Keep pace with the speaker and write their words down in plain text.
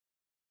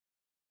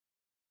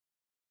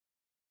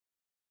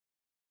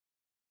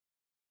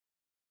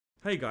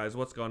Hey guys,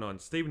 what's going on?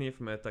 Steven here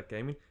from Earthduck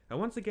Gaming, and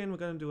once again we're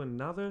going to do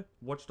another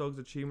Watchdogs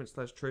achievement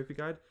slash trophy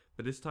guide,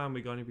 but this time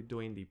we're going to be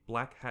doing the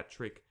black hat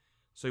trick.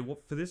 So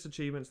for this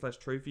achievement slash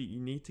trophy, you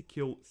need to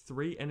kill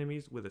 3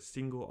 enemies with a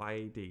single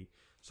IED.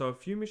 So a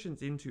few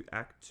missions into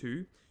Act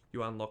 2,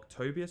 you unlock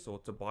Tobias or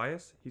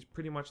Tobias. He's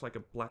pretty much like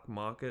a black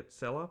market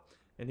seller,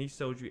 and he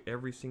sells you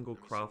every single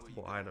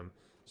craftable item.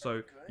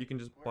 So you can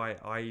just buy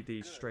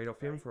IEDs straight off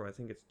him for I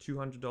think it's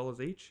 $200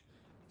 each.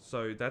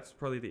 So that's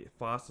probably the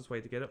fastest way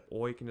to get it,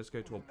 or you can just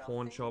go to a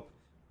pawn shop,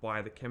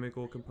 buy the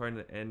chemical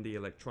component and the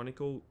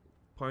electronical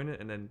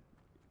component, and then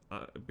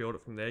build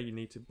it from there. You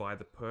need to buy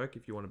the perk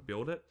if you want to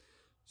build it.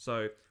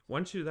 So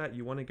once you do that,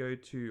 you want to go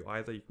to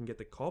either you can get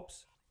the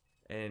cops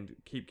and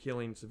keep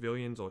killing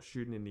civilians or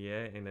shooting in the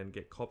air and then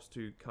get cops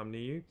to come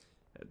near you.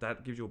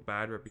 That gives you a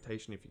bad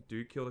reputation if you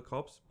do kill the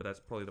cops, but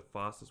that's probably the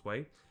fastest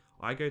way.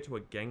 I go to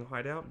a gang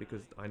hideout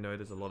because I know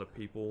there's a lot of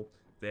people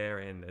there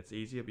and it's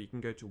easier, but you can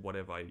go to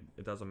whatever,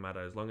 it doesn't matter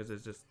as long as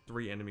there's just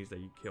 3 enemies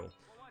that you kill.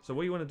 So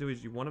what you want to do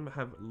is you want to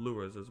have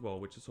lures as well,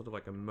 which is sort of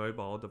like a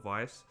mobile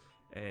device,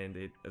 and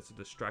it's a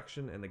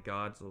distraction, and the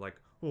guards are like,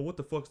 oh, what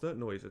the fuck's that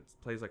noise? It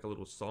plays like a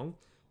little song.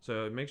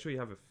 So make sure you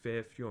have a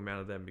fair few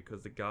amount of them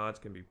because the guards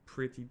can be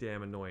pretty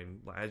damn annoying.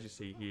 Like as you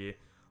see here,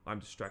 I'm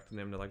distracting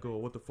them, they're like, oh,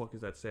 what the fuck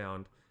is that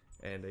sound?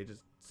 And they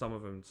just, some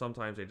of them,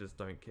 sometimes they just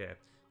don't care.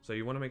 So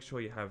you want to make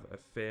sure you have a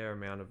fair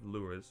amount of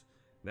lures.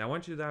 Now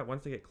once you do that,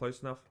 once they get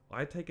close enough,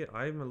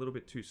 I'm a little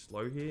bit too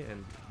slow here,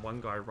 and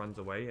one guy runs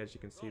away, as you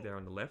can see there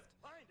on the left,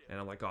 and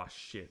I'm like, oh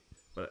shit.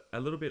 But a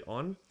little bit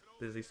on,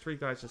 there's these 3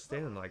 guys just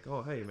standing like,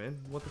 oh hey man,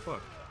 what the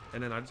fuck?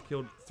 And then I just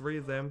killed 3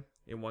 of them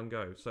in one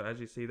go. So as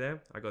you see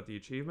there, I got the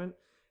achievement,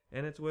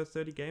 and it's worth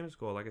 30 game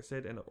score, like I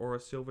said, or a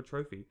silver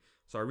trophy.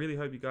 So I really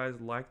hope you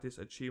guys like this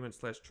achievement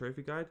slash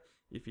trophy guide.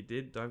 If you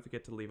did, don't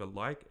forget to leave a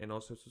like and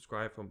also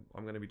subscribe.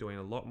 I'm going to be doing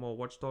a lot more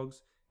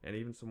Watchdogs and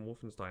even some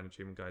Wolfenstein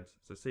achievement guides.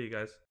 So see you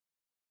guys.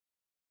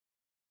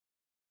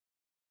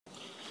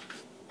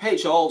 Hey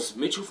Charles,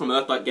 Mitchell from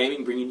Earthduck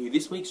Gaming bringing you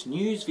this week's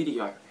news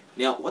video.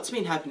 Now, what's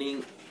been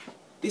happening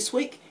this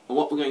week and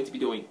what we're going to be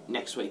doing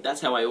next week. That's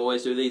how I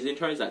always do these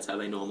intros, that's how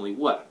they normally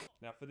work.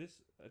 Now for this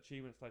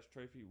achievement slash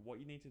trophy, what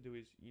you need to do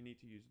is you need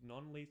to use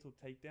non-lethal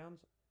takedowns,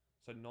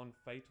 so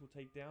non-fatal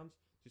takedowns,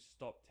 to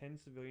stop 10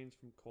 civilians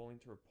from calling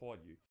to report you.